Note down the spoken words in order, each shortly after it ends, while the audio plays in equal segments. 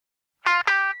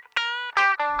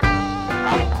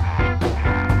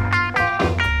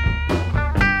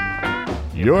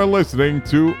You're listening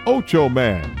to Ocho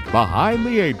Man Behind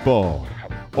the Eight Ball,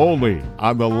 only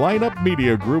on the Lineup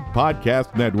Media Group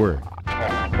Podcast Network.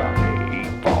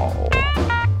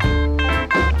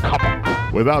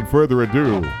 Without further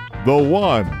ado, the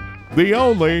one, the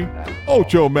only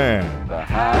Ocho Man.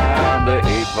 Behind the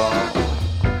Eight Ball.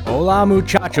 Hola,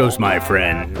 muchachos, my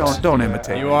friend. Don't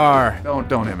imitate. You are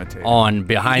Don't imitate. on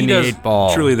Behind the Eight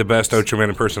Ball. Truly the best Ocho Man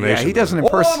impersonation. Yeah, he doesn't Hola,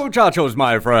 impersonate. muchachos,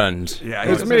 my friends. Yeah,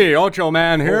 it's he's- me, Ocho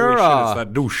Man here. Holy shit, it's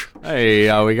that douche.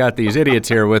 Hey, we got these idiots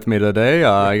here with me today.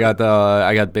 I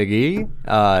got Big E.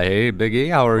 Hey, Big E,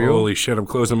 how are you? Holy shit, I'm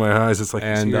closing my eyes. It's like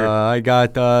he's And here. I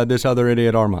got this other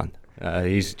idiot, Armand.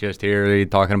 He's just here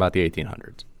talking about the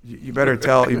 1800s. You better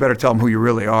tell him who you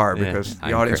really are, Yeah, because the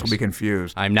I'm audience Chris. will be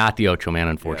confused. I'm not the Ocho Man,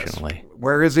 unfortunately.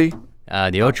 Where is he?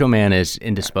 The Ocho Man is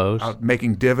indisposed. Out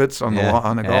making divots on the golf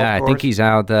course. I think he's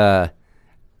out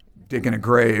digging a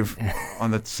grave on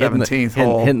the hitting the- 17th hitting-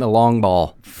 hole. hitting the long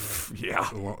ball. Yeah.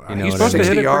 You know he's what I supposed to mean? hit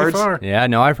 60 it yards? pretty far. Yeah,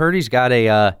 no, I've heard he's got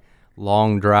a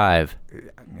long drive.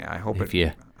 Yeah, I hope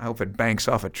I hope it banks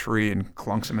off a tree and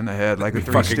clunks him in the head like the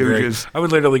Three Fucking great. Stooges. I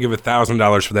would literally give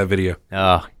 $1,000 for that video.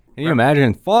 Can you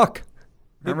imagine? Fuck. Hit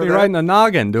Remember me that? right in the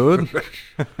noggin, dude. Have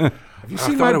you I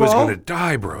seen thought my I was ball? going to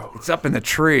die, bro. It's up in the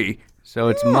tree. So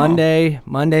it's Monday,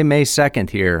 May 2nd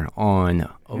here on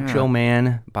Ocho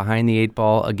Man Behind the Eight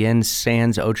Ball. Again,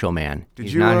 sans Ocho Man.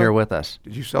 He's you, not here with us.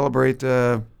 Did you celebrate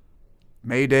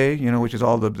May Day, which is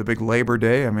all the big Labor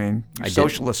Day? I mean, you did.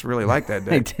 socialists really like that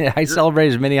day. I celebrate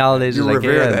as many holidays You as I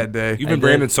revere can. that day. You've been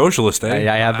branded socialist,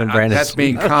 eh? I have been branded. That's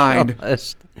being kind.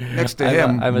 socialist. Next to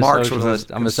him, I'm a Marx socialist.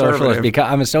 was a I'm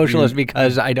a socialist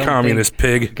because I don't Communist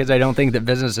pig. because I don't think that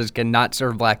businesses cannot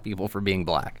serve black people for being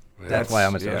black. That's why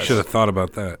I'm a yeah. socialist. Should have thought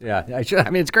about that. Yeah, I should. I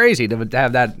mean, it's crazy to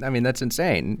have that. I mean, that's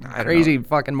insane. I don't Crazy know.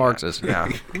 fucking Marxist. Yeah.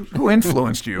 Who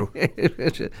influenced you?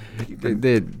 the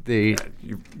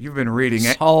You've been reading.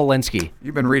 Saul Alinsky.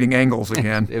 You've been reading Engels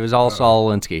again. It was all Saul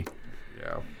Alinsky.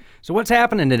 Yeah. So what's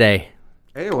happening today?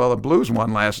 Hey, well, the Blues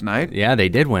won last night. Yeah, they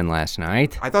did win last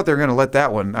night. I thought they were going to let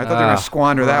that one. I thought they were going to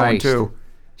squander that one Christ. too.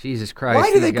 Jesus Christ!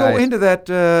 Why did they these go guys. into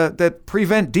that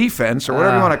prevent defense or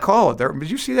whatever you want to call it?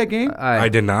 Did you see that game? I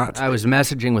did not. I was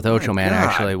messaging with Ocho Man God.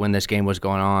 actually when this game was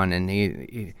going on, and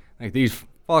he like these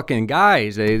fucking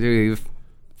guys, they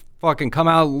fucking come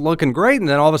out looking great, and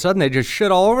then all of a sudden they just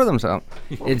shit all over themselves.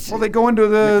 It's Well, they go into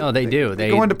No, they do.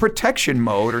 They go into protection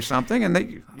mode or something, and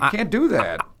you can't do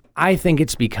that. I think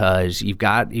it's because you've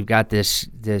got this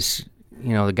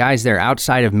the guys there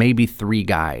outside of maybe three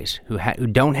guys who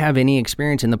don't have any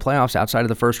experience in the playoffs outside of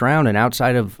the first round and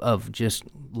outside of just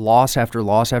loss after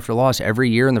loss after loss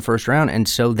every year in the first round, and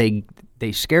so they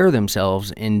scare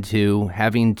themselves into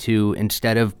having to,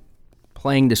 instead of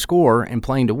playing to score and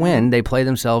playing to win, they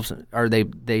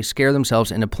scare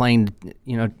themselves into playing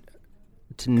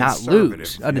to not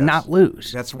lose, Conservative, to not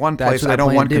lose. That's one place what I they don't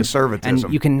plan want to do. conservatism.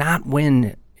 And you cannot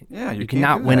win. Yeah, you can't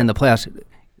cannot do win that. in the playoffs.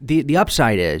 The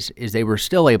upside is they were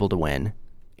still able to win,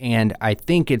 and I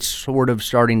think it's sort of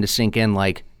starting to sink in.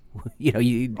 Like, if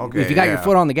you got your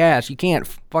foot on the gas, you can't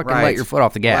fucking let your foot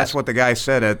off the gas. Well, that's what the guy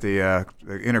said at the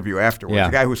interview afterwards. Yeah.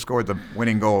 The guy who scored the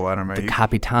winning goal. I don't know.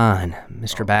 Capitan,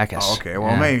 Mr. Backus. Oh, okay.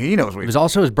 Well, Yeah. maybe he knows what It was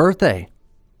also his birthday.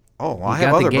 Oh, well, I He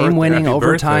have got the other game-winning birthday.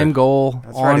 overtime birthday. goal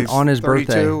That's right, he's on his 32,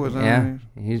 birthday. was that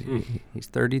Yeah, right? he's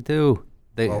 32.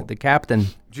 The captain.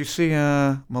 Did you see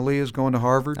Malia's going to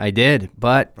Harvard? I did,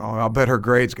 but Oh, I'll bet her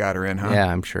grades got her in, huh?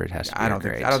 yeah, I'm sure it has to be. I don't her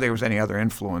think grades. there was any other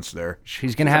influence there.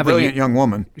 She's gonna She's have a brilliant young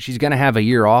woman. She's going to have a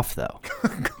year off, though.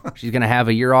 She's going to have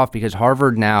a year off because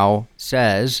Harvard now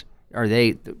says, or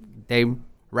they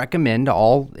recommend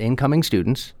all incoming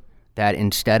students that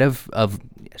instead of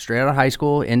straight out of high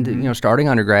school into starting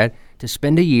undergrad, to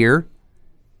spend a year,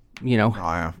 Oh,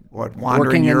 yeah. What, wandering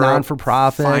working in Europe,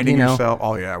 non-for-profit, finding yourself.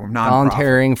 Oh, yeah, non-profit.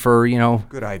 volunteering for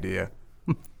Good idea.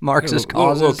 Marxist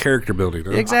little causes. character building.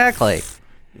 Huh? Exactly.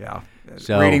 Yeah.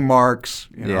 So- Reading Marx.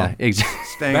 Yeah. Exactly.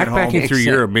 Staying at home. Backpacking through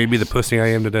Europe made me the pussy I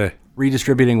am today.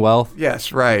 Redistributing wealth.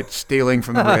 Yes, right. Stealing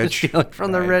from the rich. Stealing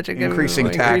from the Right. rich. and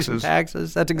Increasing taxes.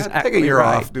 That's exactly Take a year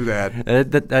right. off. Do that.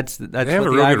 That's They what have a the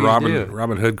real good Ivies do.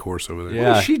 Robin Hood course over there. Yeah.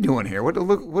 What is she doing here?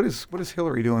 What is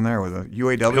Hillary doing there with the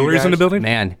UAW Hillary's guys? in the building?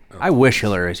 Man, I wish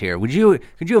Hillary was here.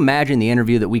 Could you imagine the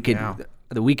interview that we could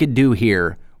Yeah. do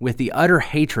here with the utter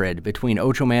hatred between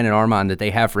Ocho Man and Armand that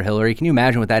they have for Hillary. Can you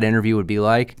imagine what that interview would be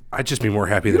like? I'd just be more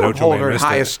happy that You don't Ocho hold Man her in missed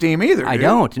high it. esteem either. I do you?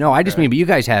 don't. No, I just mean, but you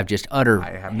guys have just utter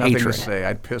I have nothing hatred. to say.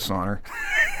 I'd piss on her.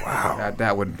 Wow.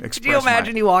 That would express. Do you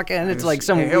imagine you walk in? It's like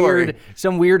some Hey, Hillary.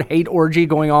 weird hate orgy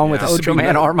going on with Ocho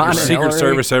Man, Armand, and Secret Hillary.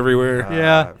 Service everywhere.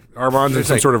 Yeah. Armand's in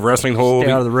some sort of wrestling hold.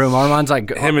 Stay out of the room. Armand's like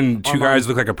Him and two guys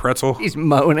look like a pretzel. He's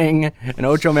moaning, and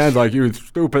Ocho Man's like, "You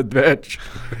stupid bitch,"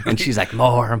 and she's like,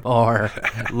 "More."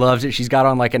 Loves it. She's got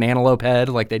on like an antelope head,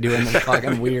 like they do in the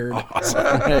fucking weird.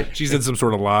 She's in some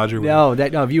sort of lodge or No,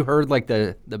 have you heard like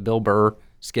the Bill Burr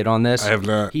skit on this? I have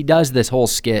not. He does this whole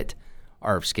skit,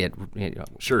 Sure,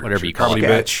 whatever sure. you call Comedy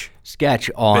it, bitch.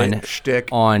 sketch on Bit. Shtick.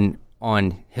 on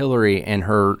Hillary and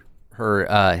her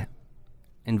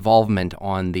involvement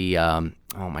on the oh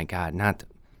my God,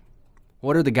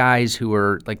 what are the guys who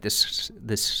are like this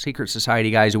secret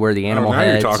society guys who wear the animal now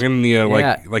heads? you're talking the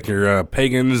Yeah. like your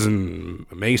pagans and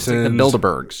Masons. The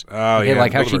Bilderbergs. Oh, Okay, yeah,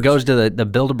 like how she Bilderbergs. goes to the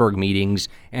Bilderberg meetings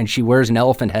and she wears an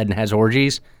elephant head and has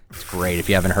orgies. It's great. If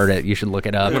you haven't heard it, you should look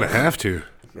it up. I'm gonna have to.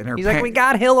 In her He's like, we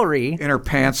got Hillary in her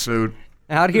pantsuit.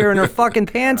 out here in her fucking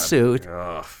pantsuit.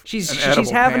 She's edible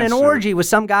having an pantsuit. orgy with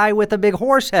some guy with a big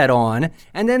horse head on,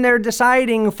 and then they're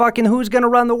deciding fucking who's gonna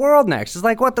run the world next. It's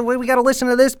like, what the way we gotta listen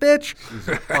to this bitch?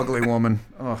 Ugly woman.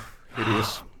 Oh,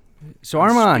 hideous. So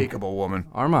Armand, Unspeakable woman.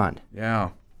 Yeah.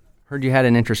 heard you had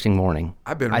an interesting morning.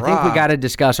 I've been I think we robbed. got to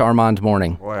discuss Armand's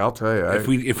morning. Boy, I'll tell you.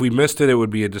 If we missed it, it would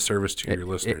be a disservice to your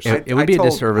listeners. It would be a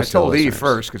disservice I to told E listeners.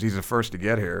 first because he's the first to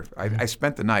get here. I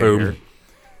spent the night Boom. here.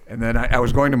 And then I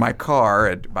was going to my car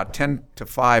at about 10 to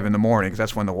 5 in the morning because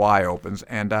that's when the Y opens.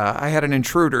 And I had an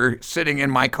intruder sitting in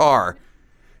my car.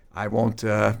 I won't,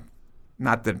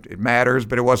 not that it matters,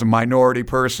 but it was a minority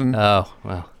person Oh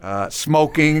well,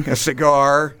 smoking a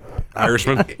cigar.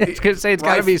 Irishman. it's gonna say it's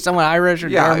got to be someone Irish or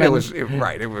Yeah, German. it was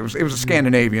right. It was a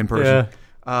Scandinavian person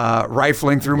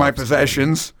rifling through my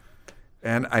possessions.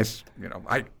 And I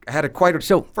had a quite a.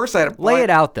 So first I had a lay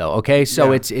it out though, okay?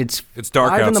 So Yeah. it's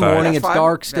dark 5 in the outside. morning. That's It's five-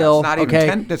 dark yeah, still. It's not even okay,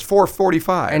 10. It's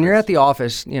 4:45. and you're at the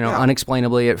office, Yeah.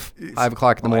 unexplainably at 5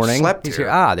 o'clock in the Well, I morning. slept He's here.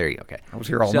 there you go. Okay, I was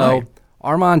here all so night.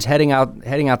 Armand's heading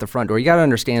out the front door. You got to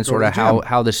understand sort to of the gym.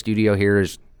 how the studio here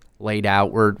is laid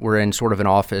out. We're in sort of an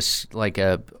office, like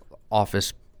a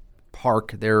office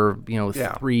park. There are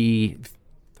Yeah.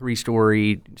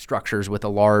 three-story structures with a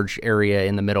large area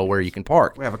in the middle where you can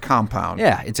park. We have a compound.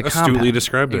 Yeah, it's a Astutely compound.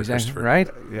 described there, Exactly, Christopher. right?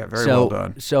 Yeah, very so, well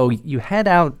done. So you head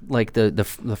out like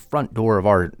the front door of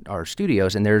our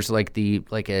studios, and there's like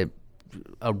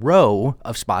a row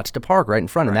of spots to park right in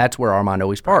front, and that's where Armand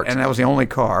always parks. And that was the only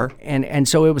car. And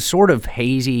so it was sort of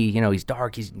hazy. He's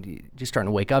dark. He's just starting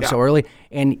to wake up so early.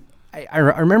 And I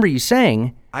remember you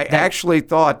saying I actually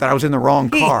thought that I was in the wrong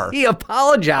car. he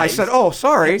apologized. I said, "Oh,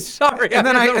 sorry, Sorry, And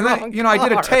then I'm in the I wrong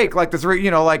did a car. take like the three,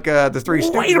 the three.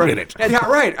 Wait a minute. Yeah,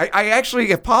 right. I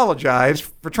actually apologized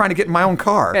for trying to get in my own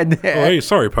car. And Oh, hey,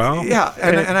 sorry, pal. yeah,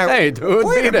 and I Hey, dude,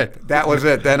 wait a beat it. minute. That was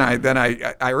it. Then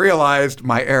I realized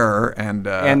my error and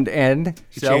so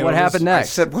what channeled happened I next?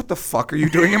 said, "What the fuck are you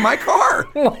doing in my car?"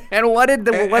 And what did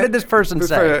this person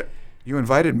say? You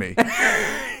invited me.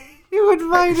 You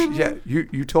invited me. Yeah,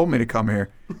 you told me to come here.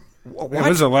 What? When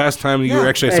was the last time you Yeah. were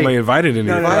actually somebody invited in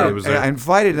here? no. It was I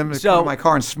invited them to So- come to my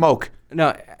car and smoke.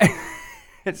 No,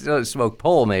 it's a smoke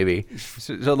pole maybe.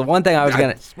 So the one thing I was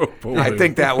gonna. I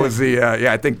think that was the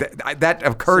I think that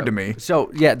occurred to me.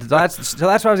 So yeah, that's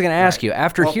what I was going to ask you.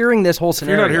 After hearing this whole You're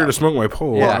scenario, not here to smoke my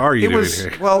pole. Yeah. What are you It doing was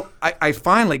here? well, I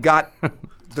finally got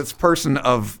this person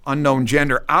of unknown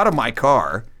gender out of my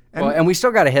car. and we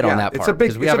still got to hit on that part. It's a big,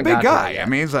 'cause we it's a haven't big gotten to guy. it yet. I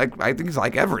mean, I think he's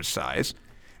like Everett size,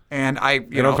 and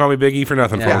You don't call me Big E for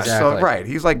nothing, Yeah, folks. exactly. So right,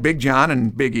 he's like Big John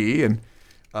and Big E and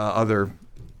other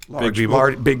large,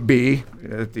 people. Big B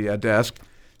at the desk.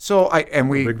 So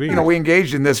we Big B. we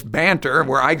engaged in this banter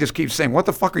where I just keep saying, "What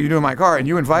the fuck are you doing in my car?" And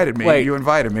you invited me. Wait. You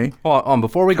invited me. Hold on,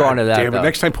 before we go on to that, Damn it. though.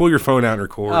 Next time, pull your phone out and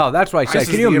record. Oh, that's what I said. This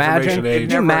Can is you the imagine? information age.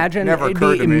 Can you imagine? Never It'd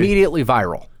occurred be to me. immediately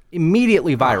viral.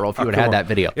 Immediately viral if you would have had Come on. that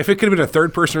video. If it could have been a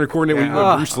third person recording it, we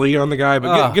went Bruce Lee on the guy,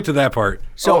 but get to that part.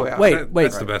 So Oh, yeah. wait.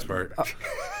 That's the best part.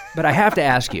 But I have to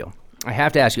ask you.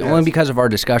 Only because of our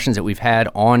discussions that we've had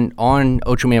on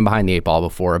Ocho Man Behind the Eight Ball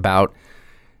before about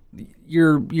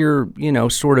your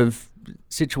sort of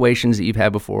situations that you've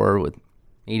had before with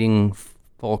meeting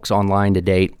folks online to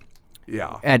date.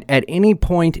 Yeah. At any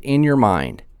point in your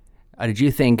mind, did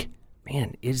you think,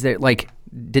 man, is there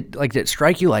did it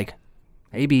strike you like,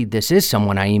 maybe this is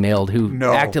someone I emailed who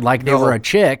No, acted like they no. were a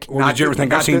chick. Or did you ever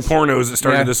think I've seen pornos that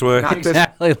started this way? Not this-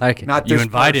 Exactly, like Not you this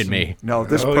invited person. me. No,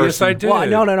 this Oh, person. yes, I did.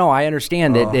 Well, no. I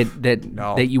understand that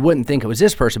no. that you wouldn't think it was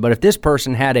this person, but if this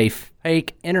person had a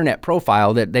fake internet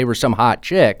profile that they were some hot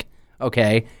chick,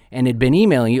 okay, and had been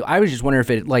emailing you, I was just wondering if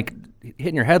it like hit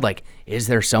in your head, like, is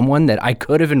there someone that I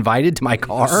could have invited to my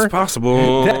car This is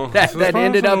possible. that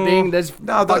ended up being this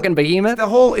fucking behemoth? The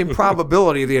whole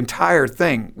improbability of the entire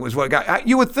thing was what got.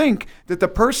 You would think that the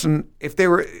person, if they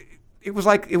were, it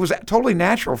was totally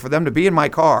natural for them to be in my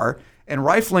car and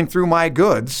rifling through my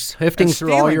goods, Sifting and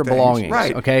through all stealing your things, belongings,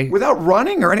 right? okay? Without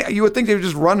running or anything. You would think they would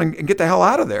just run and get the hell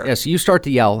out of there. Yeah, so you start to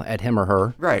yell at him or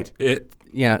her. Right.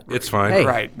 Yeah, It's fine. Hey,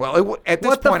 Right. Well, at this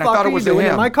what the point, fuck I thought are it was you doing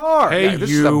him. in my car? Hey, Yeah,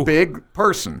 this is a you. big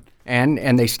person.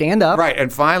 And they stand up. Right.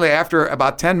 And finally, after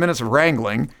about 10 minutes of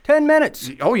wrangling, 10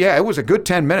 minutes. oh yeah, it was a good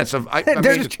 10 minutes of. I They're mean,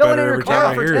 just chilling in better your every car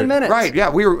time I for hear 10 it. minutes. Right,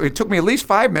 yeah, it took me at least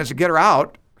 5 minutes to get her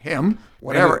out, him,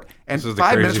 whatever. And This is the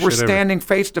 5 minutes craziest we're shit ever. standing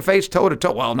face to face, toe to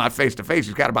toe. Well, not face to face.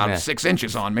 He's got about Yeah. 6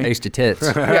 inches on me. Face to tits.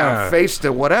 Yeah, face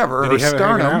to whatever, Did or he have it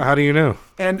hanging out? sternum. How do you know?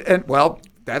 And well,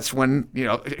 that's when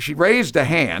she raised a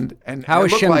hand and How it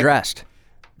is looked Shim like dressed?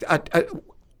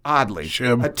 oddly,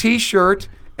 Shim. a t-shirt,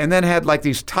 and then had like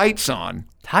these tights on.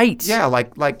 Tights. Yeah,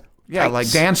 like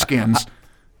Dan skins.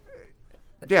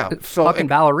 Yeah, so Fucking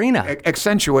ballerina.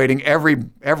 accentuating every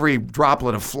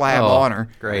droplet of flab Oh, on her.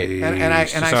 great. And I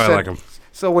That's how I said, like 'em.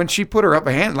 so when she put her up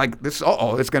a hand like this,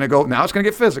 it's going to go now. It's going to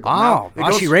get physical. Oh, Now,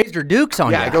 it she raised her dukes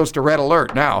on Yeah, you. it goes to red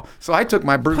alert now. So I took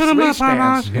my Bruce Put 'em Lee up,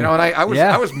 stance, Mama. and I was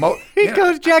Yeah. He yeah.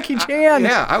 goes Jackie Chan.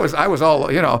 Yeah, I was all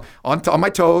on my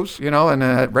toes,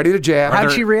 and ready to jab.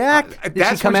 How'd she react? Did she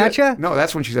That's come when at you? No,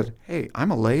 that's when she said, "Hey, I'm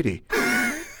a lady."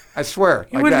 I swear.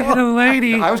 You wouldn't hit a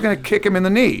lady. I was going to kick him in the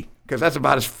knee because that's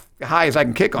about as high as I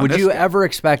can kick on Would this you guy. ever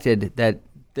expected that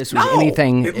this was No,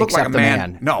 anything it looked except like a man.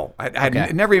 man? No, Okay.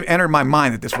 it never even entered my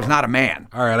mind that this was not a man.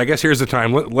 All right, I guess here's the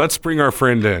time. Let's bring our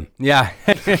friend in. Yeah.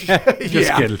 Just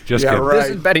kidding. Just yeah, kidding. right. This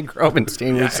is Betty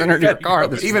Grobenstein. We sent her to your car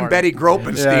this Even morning. Betty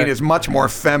Gropenstein Yeah. is much more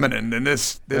feminine than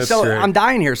this. So Right. I'm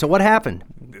dying here. So what happened?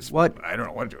 What? I don't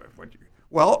know what to do.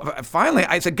 Well, finally,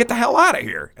 I said, "Get the hell out of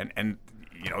here!" And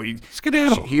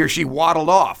Skedaddle. he or she waddled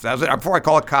off. That was it. Before I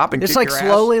call a cop and It's kick like your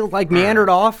slowly meandered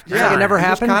off. Just like it never just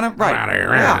happened. Kind of right. Outta here.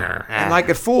 Yeah. And like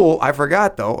a fool, I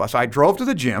forgot though. So I drove to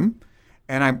the gym,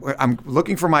 and I'm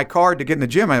looking for my card to get in the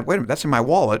gym. Wait a minute, that's in my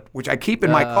wallet, which I keep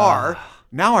in my car.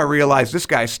 Now I realize this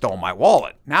guy stole my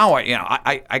wallet. Now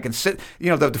I can sit.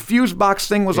 The fuse box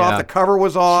thing was off. Yeah. The cover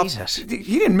was off. Jesus.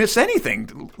 He didn't miss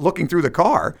anything looking through the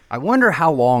car. I wonder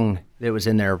how long it was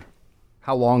in there.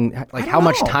 How long? Like how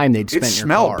much time they'd spent It in your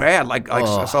smelled car.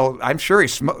 bad. So I'm sure he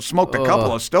smoked a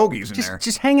couple of stogies in there.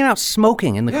 Just hanging out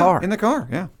smoking in the Yeah, car. in the car.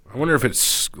 Yeah. I wonder if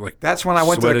it's like That's when I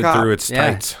went to the sweated cop. through its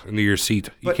Yeah. tights into your seat.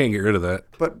 You can't get rid of that.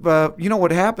 But you know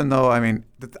what happened though? I mean,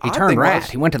 the He odd turned thing rat. was-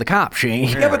 He went to the cop.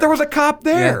 Yeah, but there was a cop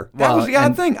there. Yeah. That was the odd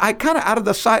and- thing. I kind of out of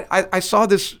the side. I saw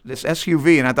this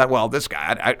SUV and I thought, well, this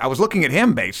guy. I was looking at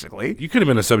him basically. You could have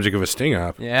been a subject of a sting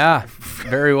op. Yeah,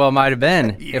 very well might have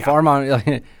been. If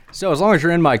Armand. So as long as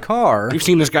you're in my car. We've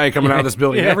seen this guy coming out of this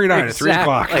building every night at 3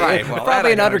 o'clock. Right.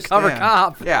 Probably an undercover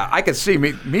cop. Yeah, I could see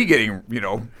me getting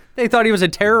They thought he was a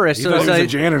terrorist. He thought he was a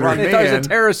janitor. They thought he was a Man.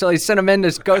 terrorist, so they sent him in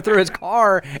to go through his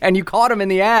car, and you caught him in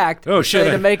the act. Oh, shit.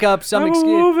 To make up some I'm excuse.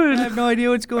 moving. I have no idea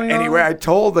what's going on. Anyway, I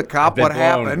told the cop what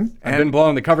happened. I've been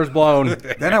blown. The cover's blown.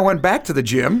 Then I went back to the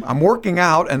gym. I'm working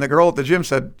out, and the girl at the gym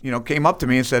said, came up to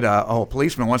me and said, "Oh, a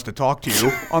policeman wants to talk to you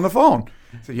on the phone."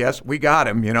 I said, "Yes, we got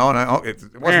him." And it wasn't Yeah,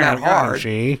 that we got him, hard.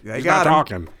 she. They He's got not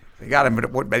him. talking. They got him,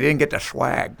 but they didn't get the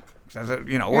swag. So I said,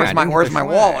 where's I my didn't where's get my the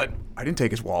wallet? I didn't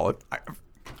take his wallet.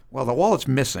 Well, the wallet's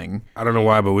missing. I don't know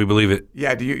why, but we believe it.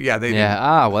 Yeah, they.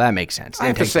 Yeah. Well, that makes sense. I They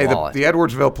have to take say the wallet. the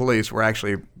Edwardsville police were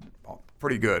actually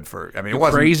pretty good for. I mean, it You're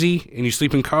wasn't crazy and you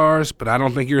sleep in cars, but I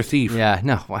don't think you're a thief. Yeah.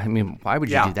 No. I mean, why would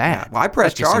you do that? Yeah. Well, I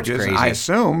pressed That just seems charges. crazy. I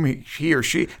assume he or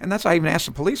she, and that's why I even asked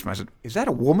the policeman. I said, "Is that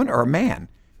a woman or a man?"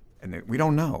 And we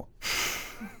don't know.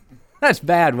 That's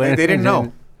bad. When They didn't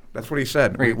know. That's what he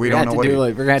said. We We're don't gonna know have to what.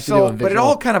 do it. We're gonna have to so, do a but it visual.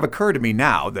 all kind of occurred to me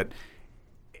now that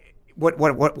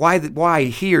why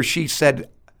he or she said,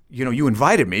 you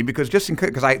invited me because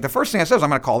the first thing I said was I'm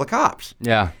going to call the cops.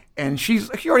 Yeah. And she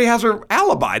already has her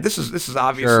alibi. This is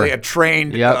obviously Sure. a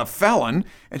trained Yep. felon,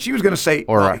 and she was going to say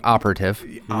Or operative.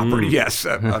 operative, yes,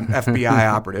 an FBI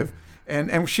operative.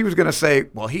 And she was going to say,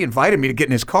 well, he invited me to get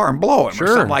in his car and blow him or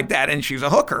something like that, and she's a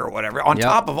hooker or whatever, on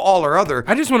top of all her other.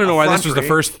 I just want to know why this was the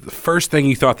first thing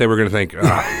you thought they were going to think.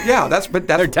 Yeah, that's They're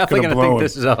definitely going to think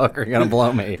this is a hooker going to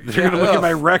blow me. They're going to look at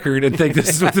my record and think this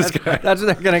is what this guy. That's what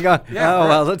they're going to go.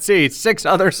 Well, let's see, 6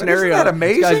 other scenarios. Isn't that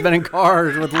amazing? This guy's been in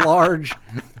cars with large.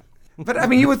 But I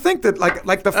mean, you would think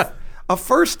that a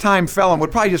first-time felon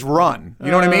would probably just run.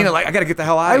 You know what I mean? Like, I got to get the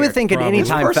hell out of here. I would think an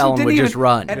anytime felon would just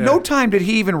run. At no time did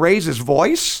he even raise his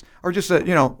voice or just another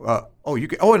thing.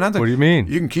 What do you mean?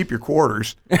 You can keep your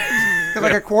quarters. Because I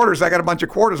got quarters. I got a bunch of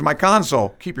quarters in my console.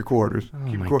 Keep your quarters. Oh,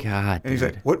 my God. And he's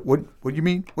like, what do you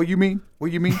mean? What do you mean? What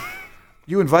do you mean?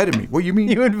 You invited me. What do you mean?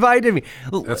 You invited me.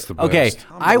 That's the best. Okay,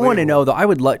 I want to know, though, I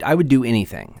would do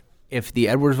anything if the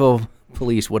Edwardsville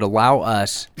police would allow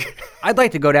us. I'd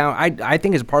like to go down. I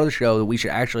think as a part of the show that we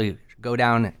should actually go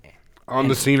down on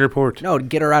the scene report. No, to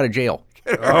get her out of jail.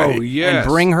 Oh, yes. And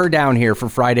bring her down here for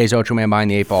Friday's Ocho Man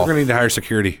Behind the Eight Ball. We're going to need to hire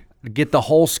security. Get the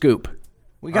whole scoop.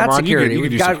 We got security. You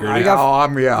can do security. We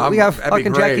got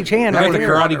fucking Jackie Chan. We got the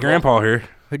karate grandpa here.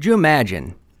 Could you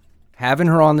imagine having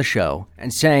her on the show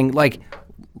and saying, like,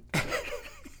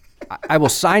 I will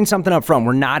sign something up front.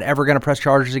 We're not ever going to press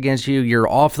charges against you. You're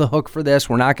off the hook for this.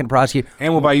 We're not going to prosecute.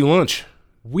 And we'll buy you lunch.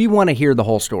 We want to hear the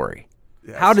whole story.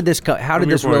 Yes. How did this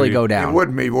really go down? It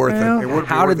wouldn't be worth it.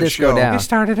 How did this go down? It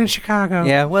started in Chicago.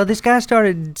 Yeah, well, this guy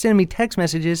started sending me text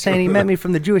messages saying he met me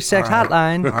from the Jewish sex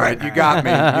hotline. All right, you got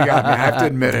me. I have to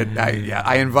admit it.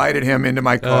 I invited him into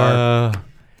my car.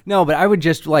 No, but I would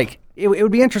just, like, it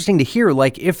would be interesting to hear,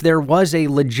 like, if there was a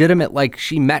legitimate, like,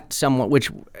 she met someone,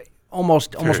 which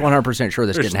almost 100% sure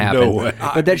this didn't happen. No way.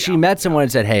 But that she met someone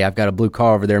and said, hey, I've got a blue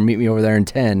car over there. Meet me over there in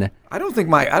 10. I don't think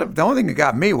the only thing that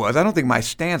got me was I don't think my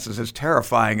stance is as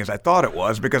terrifying as I thought it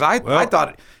was because I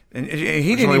thought and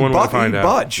he didn't even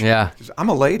budge. Yeah. I'm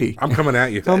a lady. I'm coming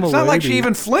at you. It's not like she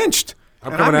even flinched.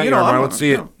 I'm coming at you, Armand. Let's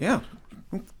see it. Yeah.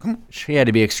 She had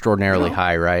to be extraordinarily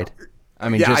high, right? I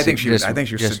mean, I think she was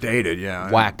sedated.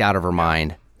 Yeah. Whacked out of her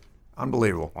mind.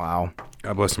 Unbelievable. Wow.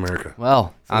 God bless America.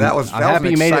 Well, so I'm happy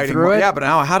you made it through it. Yeah, but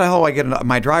now how the hell do I get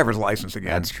my driver's license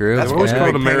again? That's true. That's always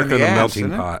called America the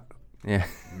melting pot. Yeah.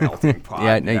 Melting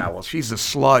pot. Well, she's the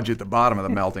sludge at the bottom of the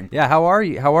melting pot. Yeah, how are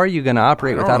you going to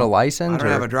operate without a license? I don't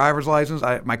have a driver's license.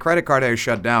 My credit card is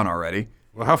shut down already.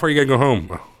 Well, how far you got to go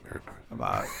home?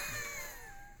 About.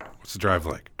 What's the drive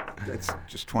like? It's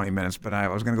just 20 minutes, but I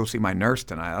was going to go see my nurse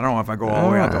tonight. I don't know if I go all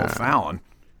the way out to O'Fallon.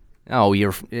 Oh,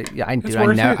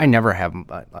 I never have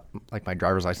like my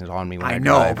driver's license on me when I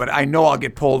drive. But I know I'll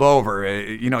get pulled over.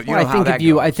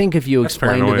 I think if you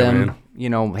explain to them,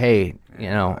 hey,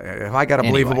 if I got a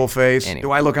believable face,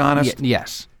 do I look honest?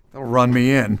 Yes. They'll run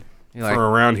me in. For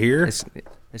around here?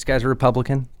 This guy's a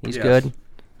Republican. He's good.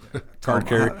 Card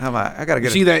carrier. I got to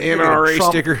get see that NRA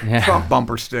sticker? Trump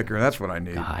bumper sticker. That's what I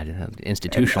need. God,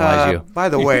 institutionalize you. By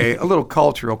the way, a little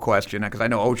cultural question, because I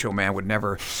know Ocho Man would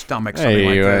never stomach something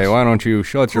like this. Hey, why don't you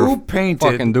shut your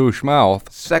fucking douche mouth?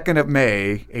 2nd of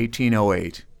May,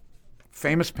 1808.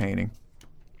 Famous painting.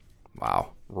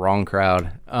 Wow. Wrong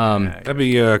crowd. That'd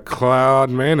be Claude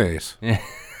Mayonnaise.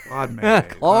 Claude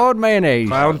Mayonnaise. Claude Mayonnaise.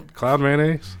 Claude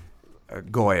Mayonnaise?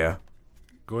 Goya.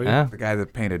 The guy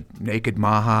that painted Naked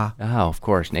Maha. Oh, of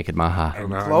course, Naked Maha.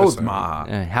 And Clothed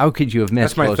Maha. How could you have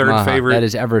missed That's my third Maha? favorite. That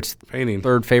is Everett's painting.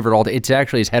 Third favorite all day. It's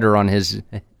actually his header on his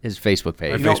Facebook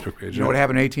page. Facebook page. You know what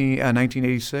happened in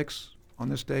 1986 on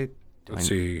this date? Let's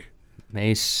see.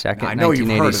 May 2nd, I know 1986. You've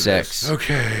heard of this.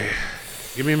 Okay.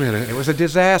 Give me a minute. It was a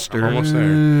disaster. I'm almost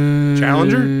there.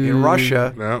 Challenger? In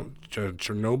Russia. No.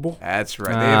 Chernobyl? That's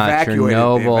right. They evacuated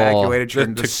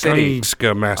the the city.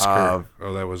 Tunguska massacre.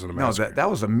 That wasn't a massacre. No, that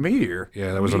was a meteor.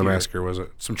 Yeah, that wasn't a massacre, was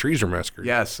it? Some trees were massacred.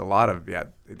 Yes, a lot of,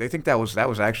 They think that was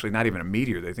actually not even a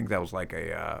meteor. They think that was like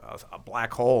a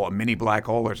black hole, a mini black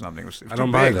hole or something. It was I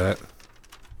don't buy that.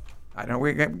 I know.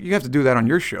 You have to do that on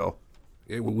your show.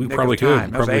 Yeah, we probably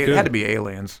could. It had to be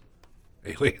aliens.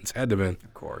 Aliens had to have been.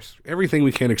 Of course. Everything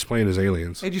we can't explain is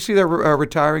aliens. Hey, did you see they're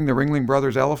retiring the Ringling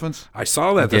Brothers elephants? I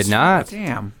saw that. Did not.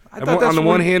 Damn. On the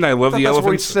one hand, I love the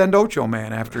elephants. We'd send Ocho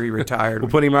Man after he retired.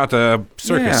 We'll put him out to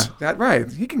circus. Yeah, that's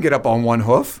right. He can get up on one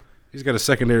hoof. He's got a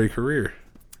secondary career.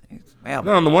 Well,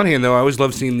 no, on the one hand, though, I always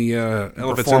love seeing the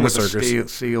elephants in the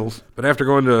circus. Seals. But after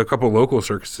going to a couple of local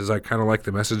circuses, I kind of like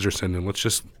the message they're sending. Let's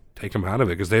just take them out of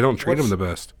it because they don't treat them the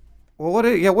best. Well, what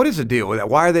is the deal with that?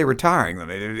 Why are they retiring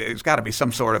them? It's got to be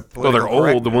some sort of political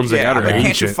they're old. The ones they got are ancient.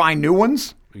 Can't you find new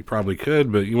ones? You probably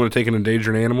could, but you want to take an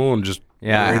endangered animal and just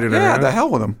parade it around? The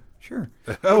hell with them. Sure.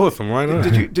 The hell with them. Why not?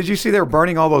 Did you see they were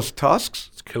burning all those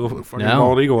tusks? Let's kill a fucking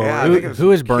bald eagle. Yeah,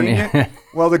 who is burning?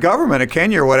 Well, the government of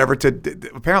Kenya or whatever.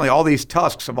 Apparently all these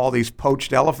tusks of all these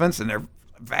poached elephants, and they're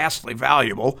vastly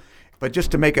valuable. But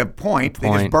just to make a point, they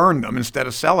just burn them instead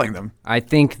of selling them. I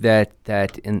think I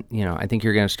think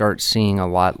you're going to start seeing a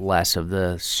lot less of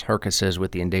the circuses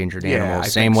with the endangered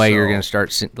animals. Same way you're going to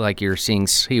start like you're seeing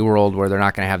SeaWorld where they're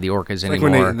not going to have the orcas anymore.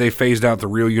 Like when they phased out the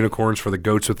real unicorns for the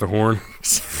goats with the horn.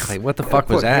 Like what the fuck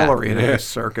was Put that? Hillary in a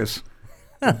circus.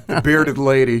 The bearded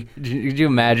lady. Could you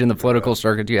imagine the political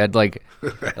circuit? You had like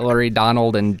Hillary,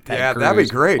 Donald, and Ted Cruz that'd be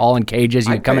great. all in cages.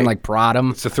 You'd come in like prod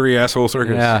them. It's a 3 asshole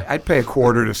circus. Yeah. I'd pay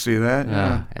 $0.25 to see that.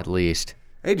 Yeah. At least.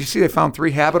 Hey, did you see they found 3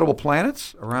 habitable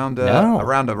planets around No.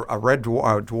 around a red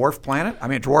dwarf planet? I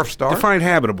mean, a dwarf star. Define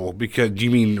habitable because you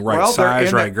mean right Well, they're size,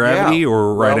 in right the- gravity, yeah.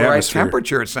 or right well, atmosphere? Right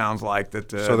temperature. It sounds like that.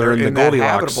 So they're in the that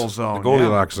Goldilocks- habitable zone. the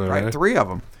Goldilocks zone, Right, eh? 3 of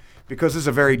them, because it's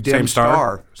a very dim Same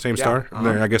star? Same Yeah, star?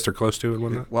 uh-huh. I guess they're close to it,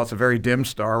 wouldn't it? Well, it's a very dim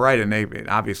star, right? And they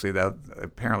obviously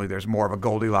apparently there's more of a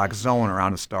Goldilocks zone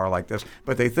around a star like this.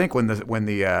 But they think when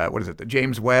the what is it, the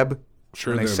James Webb?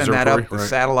 Sure, when they the send that up, observatory, the right.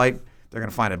 satellite, they're going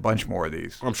to find a bunch more of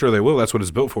these. I'm sure they will. That's what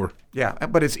it's built for. Yeah,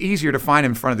 but it's easier to find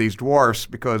in front of these dwarfs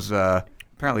because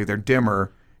apparently they're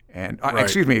dimmer. And Right.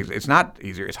 excuse me, it's not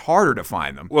easier. It's harder to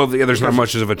find them. Well, there's not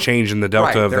much of a change in the delta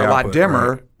Right, of they're the a lot output, dimmer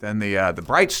right? than the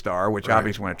bright star, which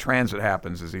obviously when a transit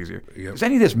happens is easier. Yep. Does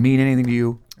any of this mean anything to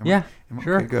you? Yeah,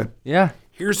 sure. Okay, good. Yeah.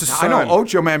 Here's the I sun. know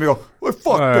Ocho Man will go, well,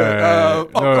 fuck that.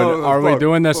 Are we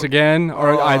doing this again?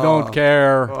 Or I don't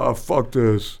care. Oh, fuck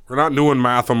this. We're not doing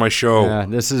math on my show. Yeah,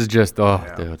 this is just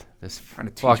dude, this Trying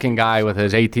to teach fucking guy with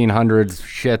his 1800s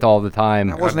shit all the time.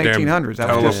 That wasn't Goddamn 1800s.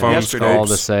 That was just telephone yesterday. All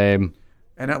the same.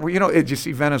 And well, did you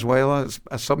see Venezuela?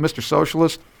 Mr.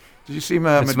 Socialist? Did you see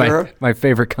Maduro? It's my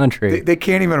favorite country. They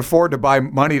can't even afford to buy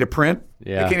money to print.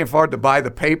 Yeah. They can't afford to buy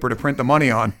the paper to print the money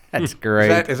on. That's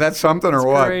great. Is that something or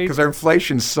what? great. Because their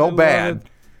inflation's so bad.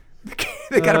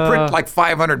 They got to print like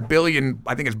 500 billion,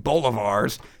 I think it's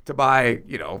bolivars, to buy,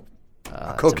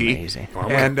 a cookie. amazing.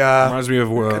 And Reminds me of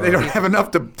they don't have enough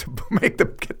to get the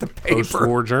paper.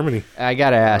 post-war Germany. I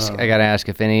gotta ask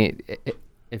if any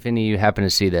of you happen to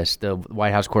see this, the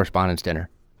White House Correspondents' Dinner.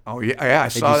 Oh yeah, I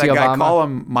saw you that see guy Obama? call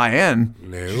him my N.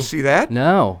 No. Did you see that?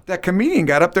 No. That comedian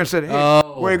got up there and said, "Hey,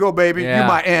 way to go, baby! yeah. You're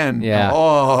my N." Yeah.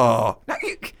 Oh, now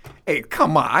hey,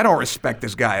 come on! I don't respect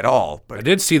this guy at all. But I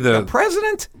did see the the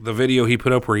president. video he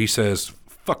put up where he says,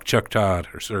 fuck Chuck Todd,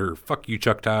 or fuck you,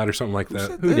 Chuck Todd, or something like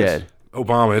that. Who did?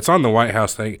 Obama. It's on the White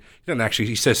House thing. He doesn't actually,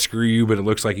 he says screw you, but it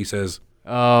looks like he says,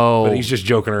 Oh. but he's just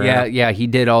joking around. Yeah. He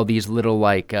did all these little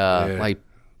like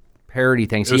parody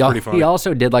things. It was pretty funny. He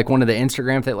also did like one of the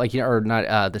Instagram that or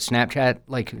not the Snapchat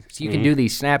so you can do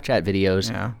these Snapchat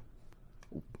videos Yeah.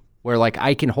 where like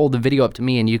I can hold the video up to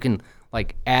me and you can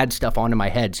like add stuff onto my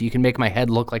head, so you can make my head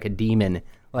look like a demon,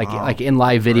 like in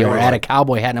live video, or add a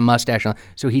cowboy hat and a mustache on.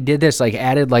 So he did this, like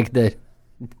added like the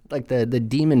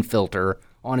demon filter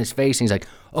on his face, and he's like,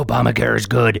 Obamacare is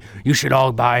good. You should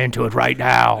all buy into it right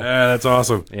now. Yeah, that's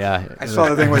awesome. Yeah. I saw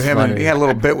the thing with him, and he had a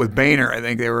little bit with Boehner. I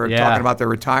think they were Yeah. talking about their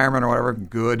retirement or whatever.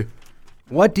 Good.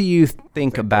 What do you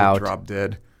think about Drop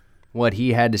dead. what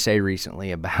he had to say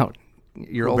recently about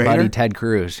your old Boehner? buddy Ted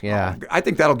Cruz? Yeah. I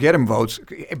think that'll get him votes.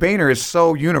 Boehner is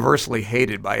so universally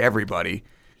hated by everybody.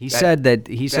 He said that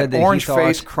he orange thought,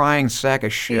 faced crying sack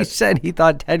of he shit. said he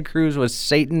thought Ted Cruz was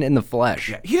Satan in the flesh.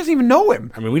 Yeah, he doesn't even know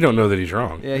him. I mean, we don't know that he's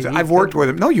wrong. Yeah, I've worked with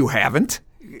him. No, you haven't.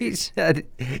 He said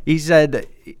that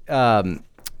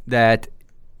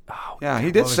Yeah,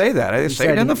 he did say that. I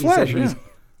Satan in the he said flesh. he's Yeah.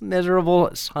 miserable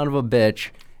son of a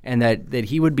bitch, and that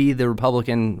he would be the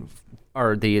Republican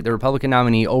or the Republican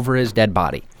nominee over his dead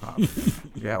body.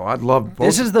 Yeah, well, I'd love both.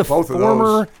 This is the both of former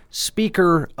those.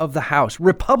 Speaker of the House,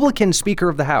 Republican Speaker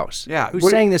of the House. Yeah, who's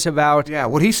would- saying this about? Yeah,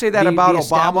 would he say that the about Obama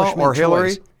establishment or Hillary?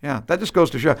 choice. Yeah, that just goes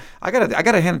to show. I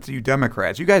gotta hand it to you,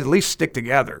 Democrats. You guys at least stick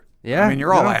together. Yeah, I mean,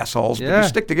 you're all yeah. assholes, but Yeah, you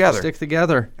stick together, Stick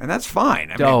together. and that's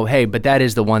fine. I mean, Oh, hey, but that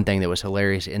is the one thing that was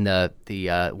hilarious in the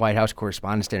White House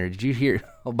Correspondents' Dinner. Did you hear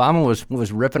Obama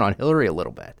was ripping on Hillary a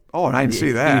little bit? oh, and I didn't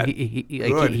see that.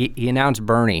 Good. He announced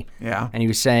Bernie. Yeah. And he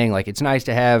was saying like it's nice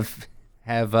to have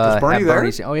Was Bernie have there?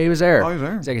 Bernie. Oh, he was there. Oh, he was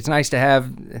there. He's like it's nice to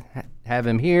have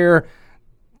him here.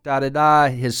 Da da da.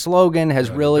 His slogan has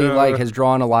really has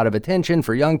drawn a lot of attention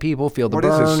for young people. Feel the What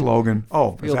burn. is his slogan?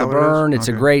 Oh, Feel is the that what it is? burn. It's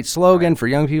a Okay. great slogan for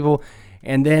young people.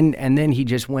 And then he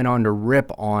just went on to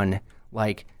rip on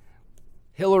like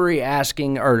Hillary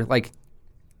asking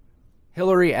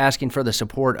for the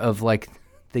support of like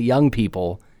the young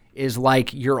people is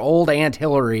like your old Aunt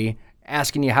Hillary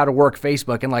asking you how to work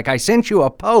Facebook, and like I sent you a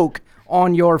poke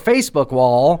on your Facebook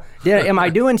wall. Am I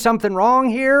doing something wrong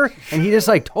here? And he just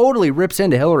like totally rips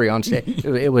into Hillary on stage.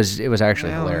 It was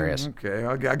actually hilarious. Okay,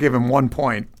 I'll give him 1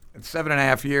 point. In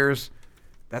 7.5 years,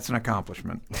 that's an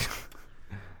accomplishment.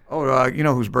 Oh, you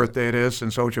know whose birthday it is?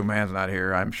 Since Ocho Man's not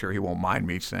here, I'm sure he won't mind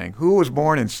me saying. Who was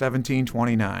born in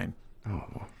 1729? Oh.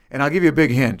 And I'll give you a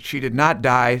big hint. She did not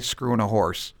die screwing a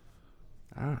horse.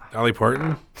 Dolly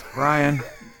Parton? Brian,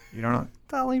 you don't know?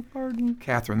 Dolly Parton.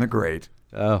 Catherine the Great.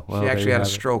 Oh, well, She actually there had a you have it.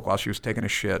 stroke while she was taking a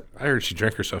shit. I heard she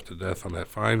drank herself to death on that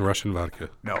fine Russian vodka.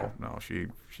 No, she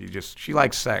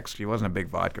likes sex. She wasn't a big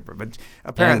vodka, but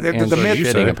apparently And the myth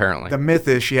shitting, apparently. The myth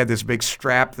is she had this big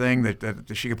strap thing that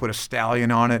she could put a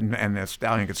stallion on it, and the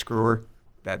stallion could screw her.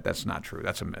 That's not true.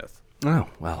 That's a myth. Oh,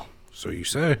 well, So you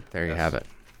say. there you have it.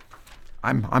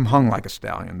 I'm hung like a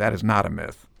stallion. That is not a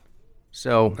myth.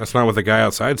 So, That's not what the guy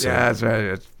outside said.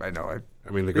 Yeah, I know.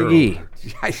 I mean, the girl. Big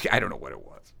E, I don't know what it was.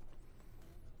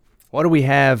 what do we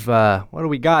have? What do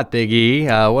we got, Big E?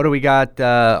 What do we got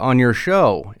on your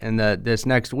show and this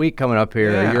next week coming up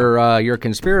here? Yeah. Your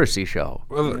conspiracy show.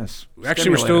 Well, Yes.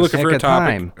 actually, we're still Stimulate us. looking for a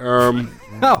Take a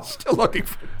topic. Oh, Still looking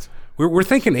for it. We're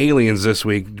thinking aliens this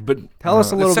week, but Tell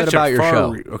us a little it's bit such about your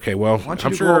show. Okay, well, Why don't you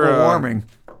I'm do sure global warming?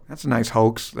 That's a nice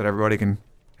hoax that everybody can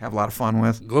have a lot of fun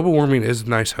with. global warming is a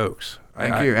nice hoax.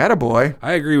 Thank you. Attaboy.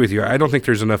 I agree with you. I don't think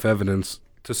there's enough evidence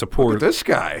to Look support at this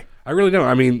guy. I really don't.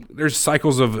 I mean, there's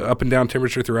cycles of up and down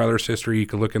temperature throughout Earth's history. You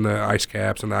can look in the ice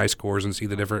caps and the ice cores and see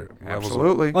the different levels.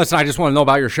 Absolutely. Listen, I just want to know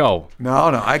about your show. No.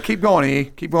 I keep going, E.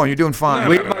 Keep going. You're doing fine.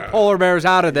 Leave my polar bears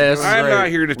out of this. I'm not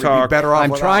here to We'd be talk. better off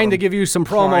I'm without trying to them. give you some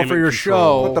promo Climate for your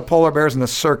control. show. Put the polar bears in the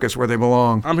circus where they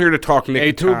belong. I'm here to talk Nick A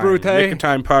of two Time. Brute. Nick of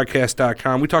Time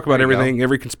Podcast.com. We talk about There you everything,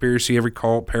 every conspiracy, every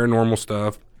cult, paranormal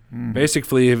stuff.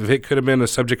 Basically, if it could have been a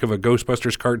subject of a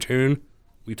Ghostbusters cartoon,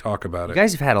 we talk about You it.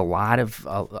 guys have had a lot of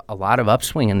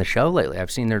upswing in the show lately.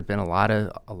 I've seen there's been a lot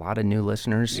of new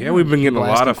listeners. Yeah, we've been getting a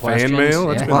People lot of asking fan questions. mail.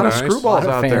 That's Yeah. been A lot of nice. A screwballs lot of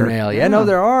out fan there. mail. Yeah, no,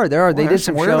 there are. They Well, did there's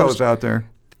some weirdos shows. out there.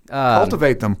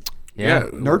 Cultivate them. Yeah.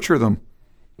 Nurture them.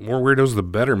 More weirdos, the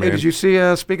better, man. Hey, did you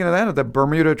see, speaking of that, at the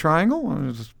Bermuda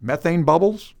Triangle, methane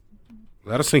bubbles?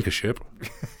 That'll sink a ship.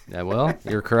 Yeah, well,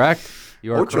 you're correct.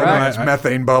 You are Ocho correct. Man's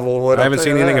methane bubble. I haven't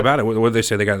seen anything about it. What did they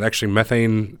say? They got actually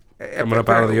methane coming up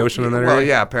out of the ocean in that Well, area?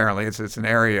 yeah, apparently. It's an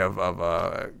area of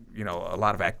a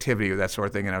lot of activity, that sort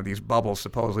of thing. And these bubbles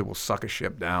supposedly will suck a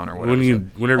ship down or whatever. Whenever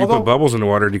you Although- put bubbles in the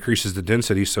water, it decreases the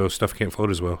density, so stuff can't float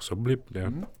as well. So bleep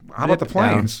down. How about the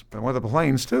planes? But what are the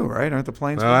planes, too, right? Aren't the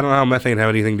planes? Well, I don't know how methane have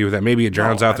anything to do with that. Maybe it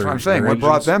drowns out That's their what I'm saying. their What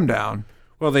brought engines. them down?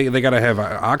 Well, they got to have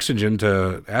oxygen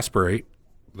to aspirate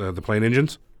the plane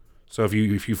engines. So if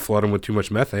you flood them with too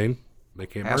much methane, they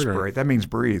can't burn. Aspirate. That means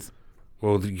breathe.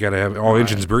 Well, you got to have all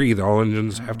engines breathe. All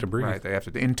engines have to breathe. Right. They have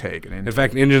to intake. In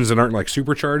fact, engines that aren't like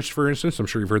supercharged, for instance, I'm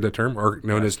sure you've heard that term, are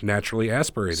known as naturally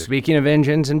aspirated. Speaking of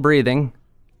engines and breathing,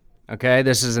 okay,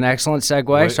 this is an excellent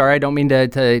segue. Sorry, I don't mean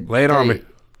to Lay it on me.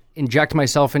 inject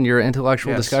myself into your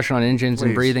intellectual Yes. discussion on engines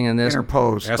and Please. breathing and this.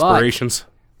 Interpose. Aspirations.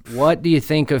 What do you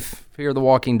think of Fear the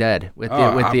Walking Dead with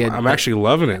I'm actually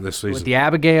loving it this with season. the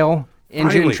Abigail engine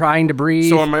Finally. trying to breathe?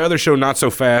 So on my other show, Not So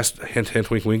Fast, hint,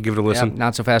 hint, wink, wink, give it a Yeah, listen.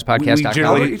 not so fast we podcast.com.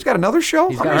 generally- He's got another show?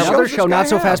 He's got another show, Not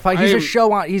So Fast podcast. He's I a am-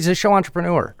 show. He's a show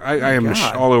entrepreneur. I am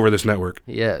God. all over this network.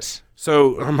 Yes.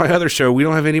 So on my other show, we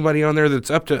don't have anybody on there that's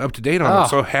up to date on it. Oh. I'm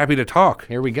so happy to talk.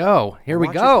 Here we go. Here we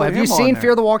Why don't you go. put Have you him on seen there?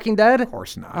 Fear the Walking Dead? Of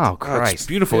course not. Oh Oh, Christ! it's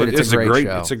beautiful. Dude, It's a great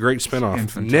show. It's a great spinoff.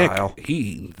 Infantile.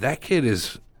 Nick, that kid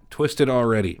is twisted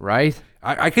already. Right?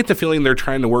 I get the feeling they're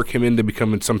trying to work him into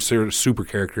becoming some sort of super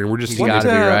character, and we're just He's seeing gotta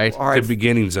be right. All the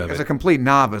beginnings of As a it. complete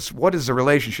novice, what is the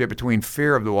relationship between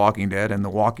Fear of the Walking Dead and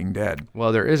The Walking Dead?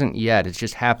 Well, there isn't yet. It's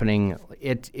just happening.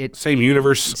 It's Same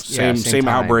universe, Yeah, same same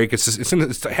time. outbreak.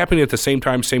 It's happening at the same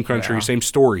time, same country, Yeah. same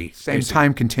story. Same basically.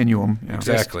 time continuum. Yeah.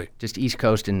 Exactly. just East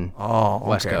Coast and Oh, okay.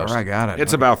 West Coast. I got it.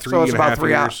 It's Okay. about three So it's and a about half 3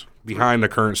 years hours. behind the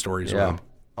current story as well.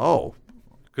 Oh,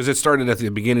 Because it started at the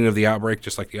beginning of the outbreak,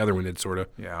 just like the other one did, sort of.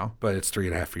 yeah. But it's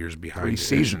 3.5 years behind. 3 it.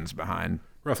 seasons behind.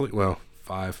 Roughly, well,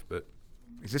 5, but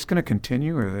Is this going to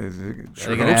continue, or is it?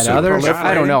 they can add others.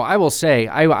 I don't know. I will say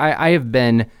I have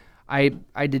been.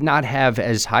 I did not have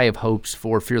as high of hopes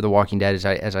for Fear the Walking Dead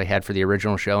as I had for the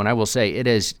original show, and I will say it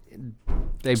is.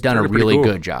 They've done a turned out pretty really cool.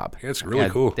 good job. Yeah, it's really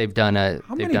cool. They've done a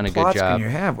How they've many done a good plots job. can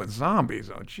you have with zombies?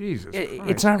 Oh, Jesus! It's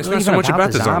Christ. not It's really not so even much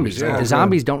about the the zombies. zombies, yeah. The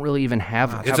zombies don't really even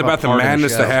have. it's have a about the part in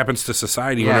madness that show. happens to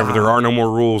society Yeah. whenever there are no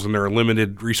more rules and there are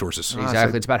limited resources.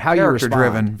 Exactly. It's about how you respond.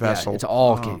 character-driven Yeah, vessel. it's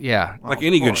all yeah. Like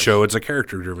any good course. show, it's a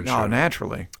character-driven No, show.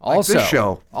 naturally. Also- like this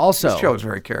show. also- this show is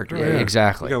very character. Yeah, We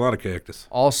exactly. got a lot of cactus.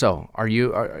 Also,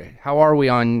 how are we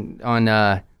on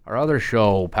our other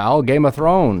show, pal? Game of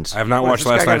Thrones. I have not What, watched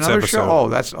this guy last got night's another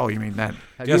episode. show? Oh, you mean that?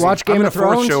 Have Jesse, you watched I'm Game in of the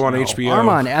fourth Thrones? show on No. HBO.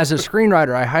 Armand, as a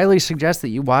screenwriter, I highly suggest that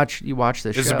you watch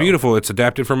this It's show. beautiful. It's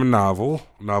adapted from a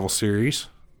novel series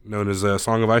known as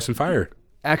Song of Ice and Fire.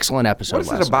 Excellent episode. What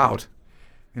is last it about?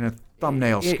 in a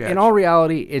thumbnail sketch. In all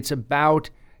reality, it's about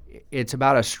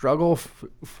a struggle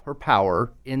for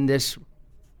power in this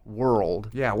world.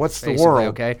 Yeah, what's the basically, world?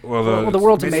 Okay. Well, the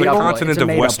world's a it's made the up continent it's a of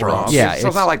made up Westeros. world. Yeah, Yeah, so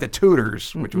it's not like the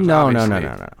Tudors, which was obviously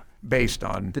no. based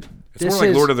on. It's more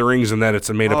like Lord of the Rings in that it's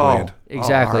a made-up land.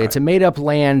 Exactly. all It's a made-up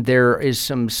land. There is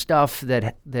some stuff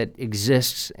that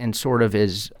exists and sort of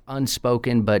is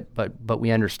unspoken, but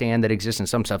we understand that exists, and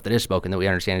some stuff that is spoken that we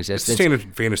understand exists. It's standard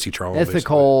fantasy trawl.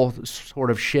 Ethical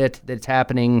sort of shit that's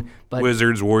happening, but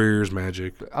Wizards, warriors,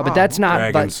 magic. but that's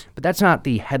not. Dragons. But that's not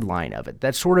the headline of it.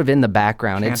 That's sort of in the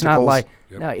background. It's not Canticles. like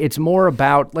no. It's more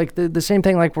about like the same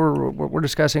thing like we're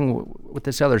discussing with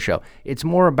this other show. It's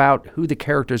more about who the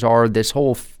characters are. This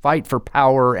whole fight for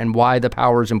power and why the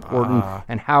power is important,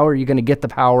 and how are you going to get the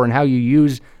power, and how you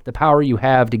use the power you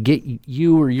have to get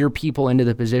you or your people into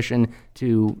the position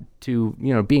to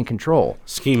be in control.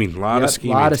 Scheming. A lot of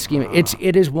scheming. A lot of scheming.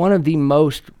 It is one of the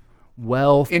most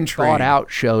well Intrigue. thought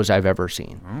out shows I've ever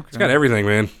seen. It's got everything,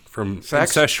 man. From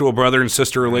Sex? incestual brother and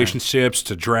sister relationships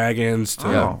to dragons to...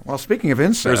 Oh, well, speaking of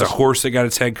incest, There's a horse that got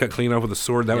its head cut clean off with a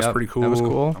sword. That was Yep, pretty cool. That was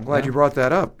cool. I'm glad you brought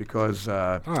that up because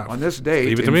on this date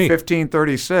leave it in to me.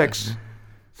 1536,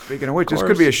 speaking of which, this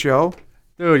could be a show.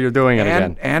 Dude, you're doing it Anne,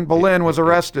 again. Anne Boleyn was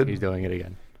arrested. He's doing it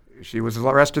again. She was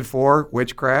arrested for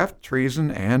witchcraft,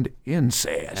 treason, and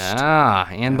incest.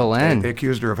 Anne Boleyn. They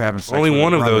accused her of having sex Only with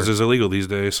one her of those brother. is illegal these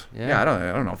days. Yeah, I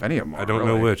don't know if any of them are. I don't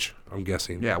know really. which. I'm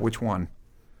guessing. Yeah, which one?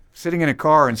 Sitting in a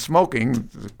car and smoking,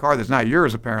 the car that's not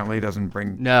yours apparently doesn't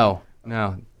bring. No.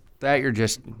 That you're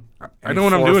just. I know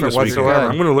what I'm doing this week. whatsoever.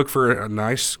 I'm going to look for a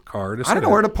nice car to sit I don't know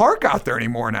in. where to park out there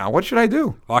anymore now. What should I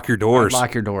do? Lock your doors.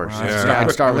 Lock your doors. Yeah.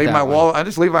 I'd start with leave that my one. wall. I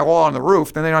just leave my wall on the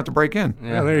roof. Then they don't have to break in.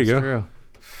 Yeah, there you that's go. True.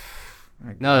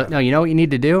 No. You know what you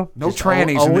need to do? No Just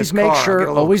trannies in Always this make car. sure. Get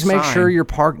a little Always make sign. sure you're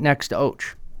parked next to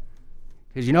Oach,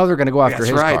 because you know they're going to go after That's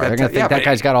his right. car. They're That- going to think yeah, that but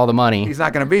guy's got all the money. He's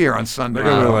not going to be here on Sunday.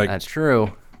 They're gonna like, That's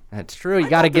true. That's true. You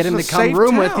got to thought get this him to was a come safe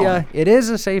room with town. you. It is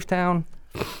a safe town.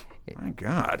 My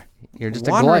God. You're just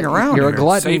Wandering a glutton. around You're a here.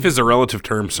 glutton. safe is a relative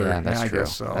term, sir. Yeah, that's I true.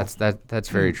 guess so. That's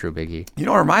very true, Biggie. You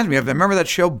know what it reminds me of? Remember that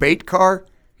show Bait Car?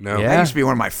 No. Yeah. That used to be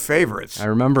one of my favorites. I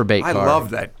remember Bait I Car.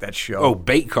 love that show. Oh,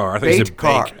 bait car. I think Bait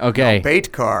Car. Okay. No,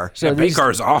 Bait Car. So Yeah, Bait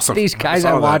Car is awesome. These guys I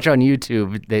I saw watch that. on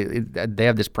YouTube, they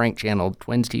have this prank channel,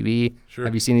 Twins TV. Sure.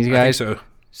 Have you seen these I guys? think so.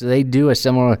 So they do a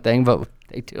similar thing, but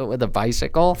they do it with a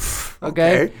bicycle.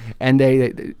 Okay. Okay. And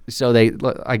they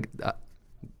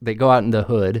go out in the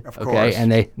hood. Of okay. course.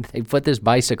 And they put this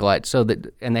bicycle out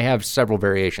and they have several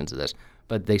variations of this,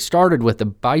 but they started with the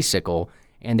bicycle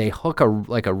and they hook a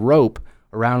rope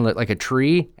around like a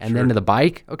tree and then to the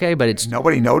bike. Okay. But it's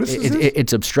Nobody notices this?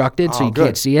 it's obstructed, so Oh, you good.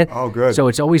 can't see it. Oh, good. So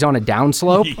it's always on a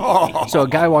downslope. So a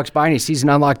guy walks by and he sees an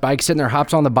unlocked bike sitting there,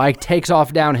 hops on the bike, takes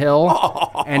off downhill,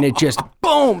 and it just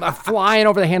boom, flying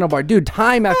over the handlebar, dude.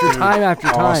 Time after time after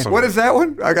time. Awesome. What is that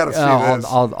one? I got to see this.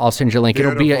 I'll send you a link.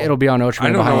 Beautiful. It'll be on Ocean. I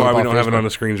don't know why we don't have it on the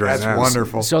screens right That's now.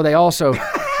 wonderful. So they also,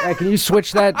 hey, can you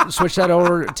switch that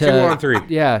over to 2 on 3.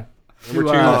 Yeah. Number To,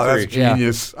 2 Oh, on that's 3. Yeah.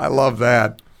 genius. I love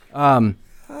that.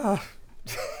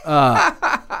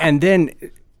 And then,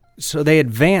 so they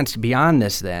advanced beyond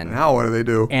this then. Now what do they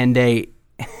do? And they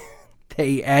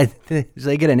get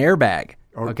an airbag,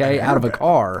 okay, out of a airbag.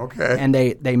 car, Okay. and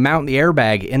they mount the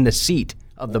airbag in the seat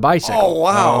of the bicycle. Oh,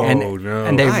 wow. And, Oh, no.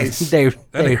 and they Nice. they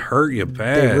That'd hurt you they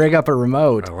bad. rig up a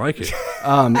remote I like it.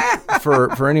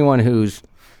 for anyone who's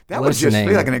That would just listening.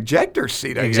 be like an ejector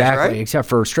seat, I exactly, guess, right? except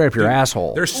for straight up your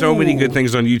asshole. There's so many good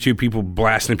things on YouTube. People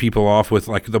blasting people off with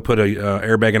like they'll put a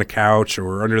airbag in a couch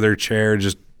or under their chair,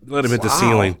 just let them hit the Wow.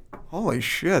 ceiling. Holy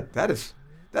shit. Those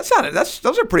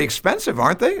are pretty expensive,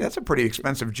 aren't they? That's a pretty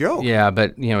expensive joke. Yeah,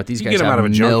 but with these You guys get them have out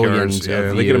of millions junkyards. Yeah,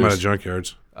 of they get them out of views.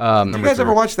 junkyards. You guys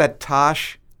ever watch that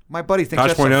Tosh? My buddy thinks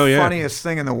that's the Tosh.0, yeah. funniest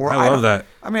thing in the world. I love don't- that.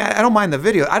 I mean, I don't mind the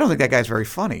video. I don't think that guy's very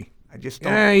funny. I just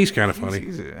don't. Yeah, he's kind of funny.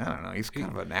 I don't know. He's kind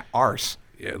of an arse.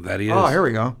 Yeah, that he is. Oh, here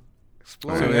we go.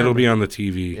 So it'll be on the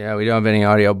TV. Yeah, we don't have any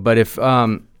audio, but if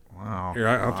Wow. Here,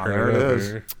 I'll turn there it it up is.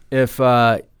 here. If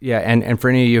and for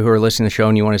any of you who are listening to the show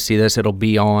and you want to see this, it'll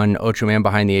be on Ocho Man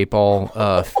Behind the Eight Ball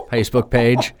Facebook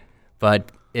page.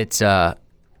 But it's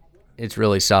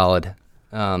really solid.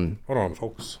 Hold on,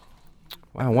 folks.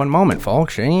 Wow, one moment,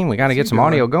 folks. Shane, we got to get some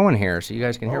audio going here so you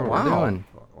guys can hear what we're doing.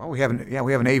 Well, we have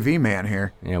an AV man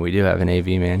here. Yeah, we do have an AV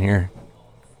man here.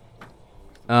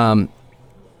 All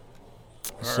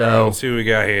So right, let's see what we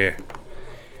got here.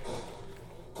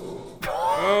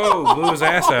 Oh, blew his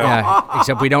ass out. yeah,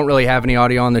 except we don't really have any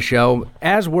audio on the show.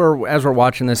 As we're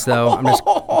watching this though, I'm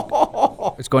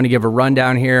just going to give a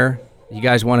rundown here. You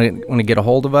guys want to get a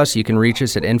hold of us, you can reach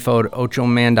us at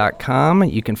info@ochoman.com.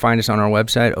 You can find us on our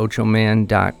website,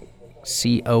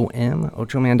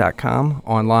 ochoman.com.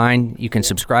 Online, you can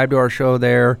subscribe to our show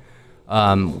there,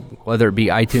 whether it be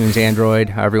iTunes, Android,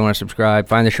 however you want to subscribe.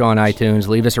 Find the show on iTunes,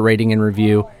 leave us a rating and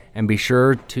review, and be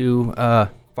sure to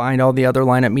find all the other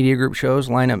Lineup Media Group shows,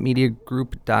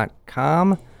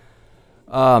 lineupmediagroup.com.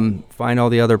 Find all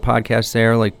the other podcasts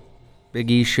there, like Big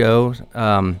E's show,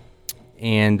 and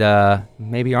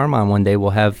maybe Armand one day will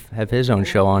have his own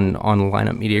show on the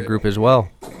Lineup Media Group as well.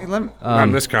 Hey,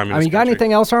 On this communist you got country.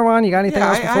 anything else, Armand? You got anything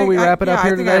else before we wrap it up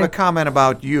here I think today? I have a comment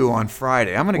about you on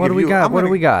Friday. I'm going to give you. What do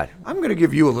we got? I'm going to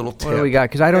give you a little tip. What do we got?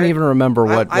 Because I don't even remember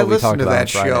what I we talked listened to about on that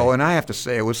Friday. show, and I have to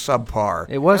say it was subpar.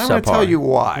 It was and I'm subpar. going to tell you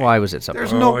why. Why was it subpar?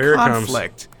 There's Oh, no here it comes.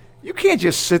 conflict. You can't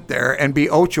just sit there and be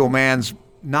Ocho Man's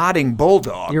nodding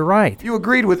bulldog. You're right. You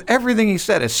agreed with everything he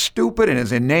said, as stupid and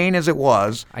as inane as it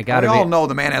was. I gotta We all be- know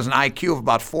the man has an IQ of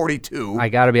about 42. I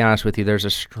got to be honest with you. There's a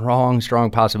strong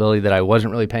possibility that I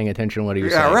wasn't really paying attention to what he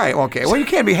was saying. Yeah, right. Okay. Well, you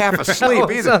can't be half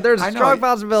asleep either. So there's I a know. strong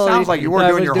possibility. Sounds like you were that I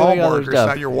doing was your doing other homework or stuff.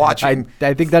 something. You're watching.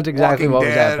 I think that's exactly Walking what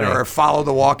was Dead happening. or Follow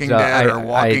the Walking So Dead or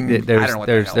Walking. I don't know what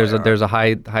the hell they are. there's a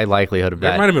high likelihood of It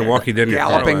that. might have been Walking Dead. in your car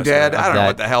Galloping last Dead. night. I don't know That-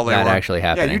 what the hell they that were. actually Yeah,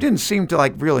 happening. you didn't seem to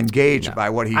like real engaged by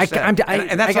what he said.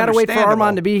 And that's I got to wait for understandable.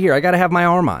 Armand to be here. I got to have my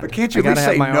Armand. But can't you I gotta at least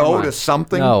have say my no Armand. to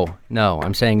something? No,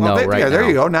 I'm saying Well, no right yeah, there now.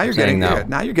 you go. Now I'm you're saying getting no.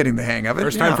 now you're getting the hang of it.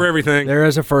 First Yeah. time for everything. There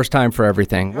is a first time for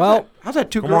everything. Well, how's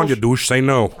that two Come on, girls? you douche. Say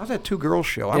no. How's that two girls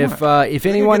show? I if wanna- if Can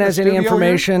you anyone get in has the any studio here?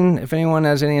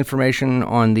 information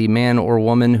on the man or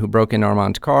woman who broke into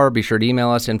Armand's car, be sure to email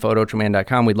us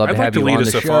info@ochoman.com. We'd love I'd to like have to you lead on a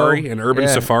the safari, show. an urban Yeah.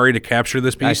 safari, to capture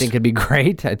this beast. I think it'd be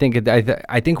great. I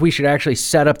think we should actually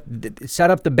set up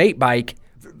the bait bike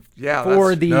Yeah,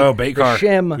 for No, bait car.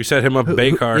 shim. We set him up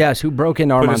bait car. Yes, who broke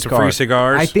into Put in Armand's some car. free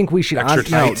cigars, I think we should. extra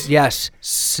No, tights. yes,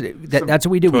 that's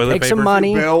what we do. We toilet take some paper.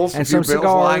 money Bills, and a few some bills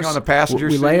cigars. lying on the passenger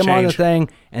we seat. lay them on the Change. thing,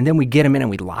 and then we get them in and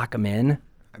we lock them in.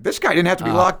 This guy didn't have to be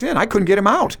locked in. I couldn't get him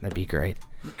out. That'd be great.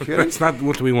 Kidding? That's not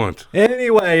what we want.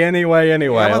 Anyway,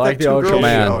 How about like that the two Ocho girls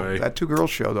Man. show? That two girls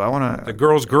show though. I want The to.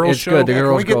 girls It's show. good. The Yeah, can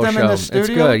girls we get go them in show. the It's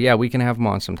studio? good. Yeah, we can have them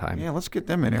on sometime. Yeah, let's get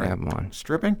them in here. Have them on.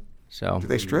 Stripping? So Do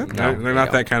they strip? No, they're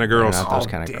not that kind of girls. They're not those Oh,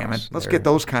 kind of damn girls. it. Let's They're- get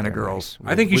those kind of girls.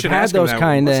 I think you We've should had ask them those that.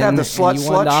 kind Let's have and the slut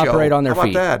you want to show. operate on their How about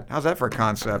feet. that? How's that for a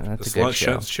concept? That's The a good slut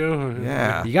show. show.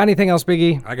 Yeah. You got anything else,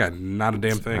 Biggie? I got not a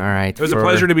damn thing. All right. It was a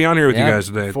pleasure to be on here with you guys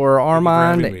today. For Thank you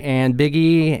Armand having me. and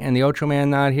Biggie and the Ocho Man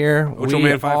not here, Ocho we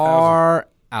Man 5000. are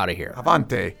out of here.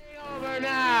 Avante.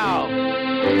 Now,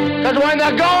 because when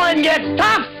the going gets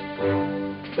tough,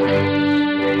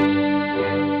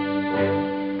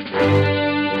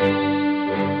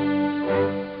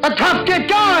 the tough get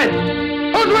going.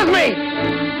 Who's with me?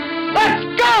 Let's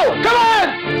go! Come on!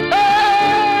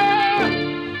 Ah!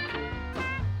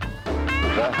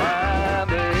 Behind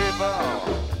the eight ball.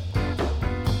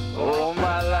 All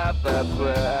my life, that's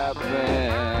where I've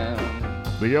been.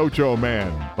 The Ocho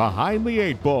Man, Behind the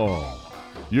Eight Ball.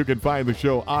 You can find the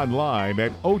show online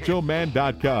at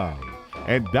ochoman.com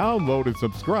and download and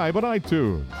subscribe on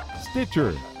iTunes,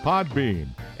 Stitcher, Podbean,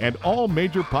 and all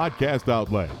major podcast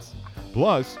outlets.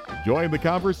 Plus, join the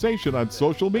conversation on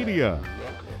social media.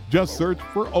 Just search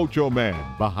for Ocho Man,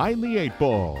 Behind the Eight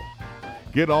Ball.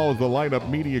 Get all of the Lineup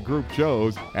Media Group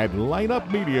shows at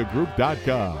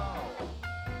lineupmediagroup.com.